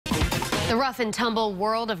The rough and tumble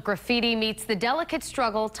world of graffiti meets the delicate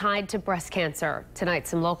struggle tied to breast cancer. Tonight,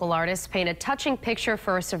 some local artists paint a touching picture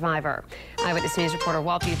for a survivor. Eyewitness News reporter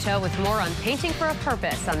Walt Buteau with more on Painting for a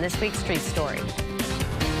Purpose on this week's Street Story.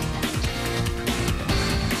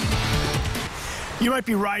 You might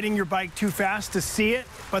be riding your bike too fast to see it,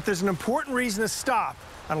 but there's an important reason to stop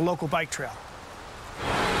on a local bike trail.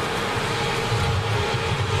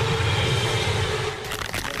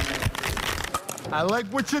 I like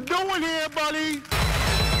what you're doing here, buddy.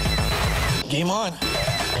 Game on.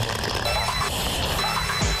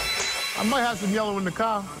 I might have some yellow in the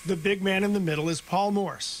car. The big man in the middle is Paul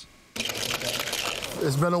Morse.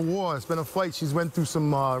 It's been a war. It's been a fight. She's went through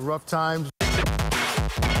some rough times.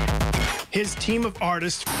 His team of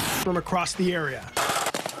artists from across the area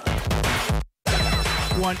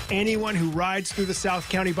want anyone who rides through the South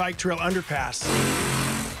County Bike Trail underpass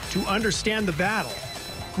to understand the battle.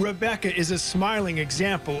 Rebecca is a smiling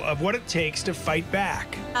example of what it takes to fight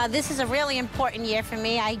back. This is a really important year for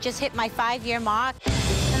me. I just hit my 5-year mark.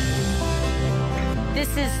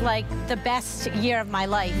 This is like the best year of my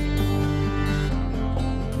life.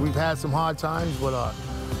 We've had some hard times, but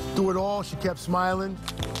through it all, she kept smiling.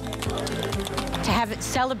 To have it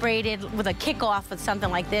celebrated with a kickoff with something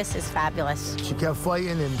like this is fabulous. She kept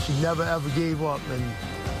fighting, and she never, ever gave up, and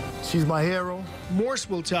she's my hero. Morse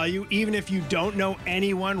will tell you, even if you don't know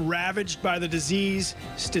anyone ravaged by the disease,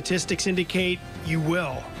 statistics indicate you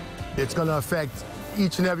will. It's going to affect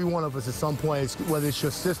each and every one of us at some point, whether it's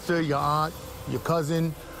your sister, your aunt, your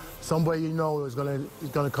cousin, somebody you know is going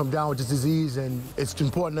to come down with this disease, and it's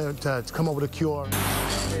important to come up with a cure.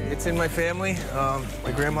 It's in my family.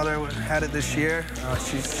 My grandmother had it this year.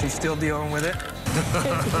 She's still dealing with it.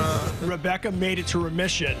 Rebecca made it to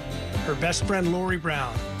remission. Her best friend, Lori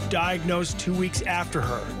Brown, diagnosed 2 weeks after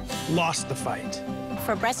her, lost the fight.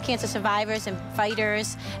 For breast cancer survivors and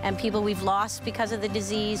fighters and people we've lost because of the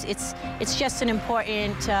disease, it's just an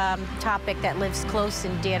important topic that lives close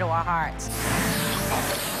and dear to our hearts.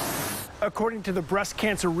 According to the Breast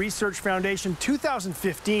Cancer Research Foundation,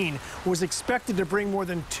 2015 was expected to bring more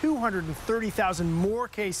than 230,000 more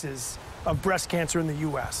cases of breast cancer in the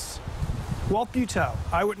U.S. Walt Buteau,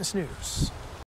 Eyewitness News.